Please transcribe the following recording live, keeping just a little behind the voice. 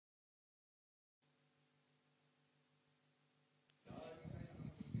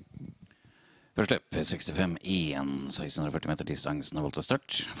Første løp 65-1, 1640 meter distansen har valgt å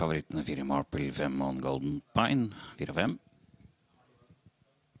start. Favorittene 4 Marple, 5 On Golden Pine, 4 og 5.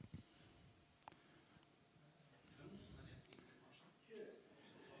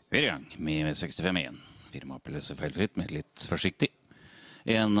 Vi er i gang med 65-1. 4 Marple løser feilfritt, men litt forsiktig.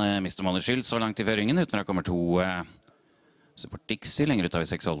 En Mr. Manneskyld så langt i føringen. Utenfra kommer 2 Support Dixie. Lenger ut har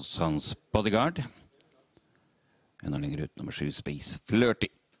vi 6 Olsons Bodyguard. Enda lenger ut nummer 7 Space Flirty.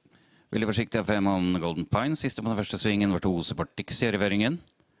 Veldig forsiktig av 5 On Golden Pine. Siste på den første svingen var 2 Support Dixie i føringen.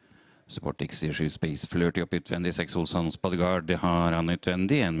 Support Dixie 7 Space Flirty opp utvendig. 6 Olsons Bodyguard har han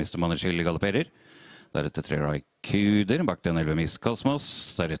utvendig. En Mr. Manneskyld galopperer. Deretter 3 Raikuder. Bak den 11 Miss Cosmos.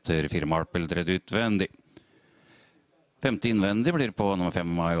 Deretter 4 Marple tredje utvendig. Femte innvendig blir på nummer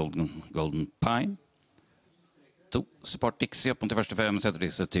 5 Golden Pine. 2 Support Dixie opp mot de første 5. Setter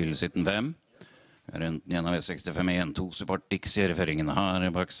disse til 17-5. Rundt igjen av V65-1, 2 Support Dixie. Føringen har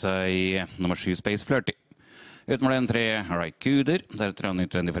bak seg nummer 7 Space Flirty. Utenfor den 3 Raikuder. Deretter han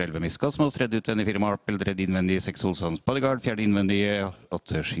utvendig for 11 Miss Cosmos. Tredje utvendig 4 Marple. Tredje innvendig 6 Olsons Bodyguard. Fjerde innvendig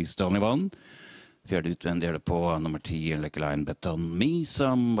 8 Skistan i vann. Fjerde utvendig er det på nummer 10 Lekkeline Beton Me,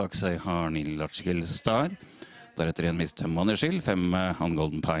 som bak seg har Neil Larchkill Star. Deretter en Mr. Manneskyld. 5 On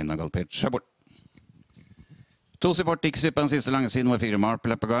Golden Pine har galopert seg bort. 2 Support Dixie på den siste lange siden, hvor 4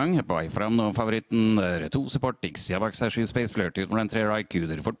 Marple er på gang. På vei frem nå favoritten. Der er 2 Support Dixie. Bak seg 7 Space Flirty. Utenfor den 3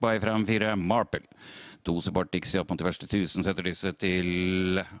 Raikuder. Fort på vei frem 4 Marple. 2 Support Dixie opp mot de første 1000. Setter disse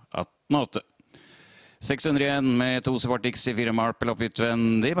til 18,8. 600 igjen med 2 Support Dixie. 4 Marple opp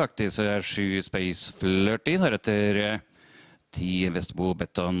utvendig. Bak disse er 7 Space Flirty. Deretter 10 Vesterbo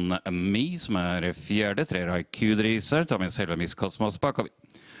Beton Me, som er fjerde. 3 Raikuder i seg. Ta med selve Miss Cosmos bakover.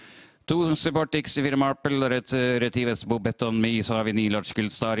 2 Support Dixie, 4 Marple, deretter 10 Vesterbo Beton Me, så har vi Neil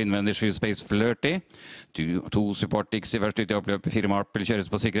Larchkill Star, innvendig 7 Space Flirty. 2 Support Dixie, først ut i oppløpet, 4 Marple,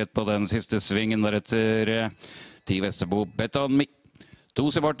 kjøres på sikkerhet på den siste svingen, deretter 10 Vesterbo Beton Me. 2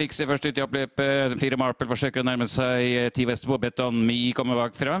 Support Dixie, først ut i oppløpet, 4 Marple forsøker å nærme seg 10 Vesterbo Beton Me, kommer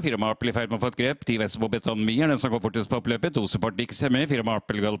bakfra. 4 Marple i ferd med å få et grep. 10 Vesterbo Beton Me er den som går fortest på oppløpet. 2 Support Dixie er med, 4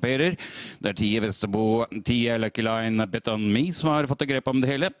 Marple galopperer. Det er 10 Vesterbo, 10 Lekkeline Beton Me som har fått et grep om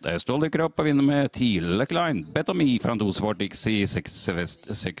det hele. Det er Stål dykker opp og vinner med 10 Lekkeline Beton Me fra 2 Support Dixie,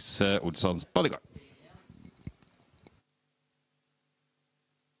 6 Olsons Bodyguard.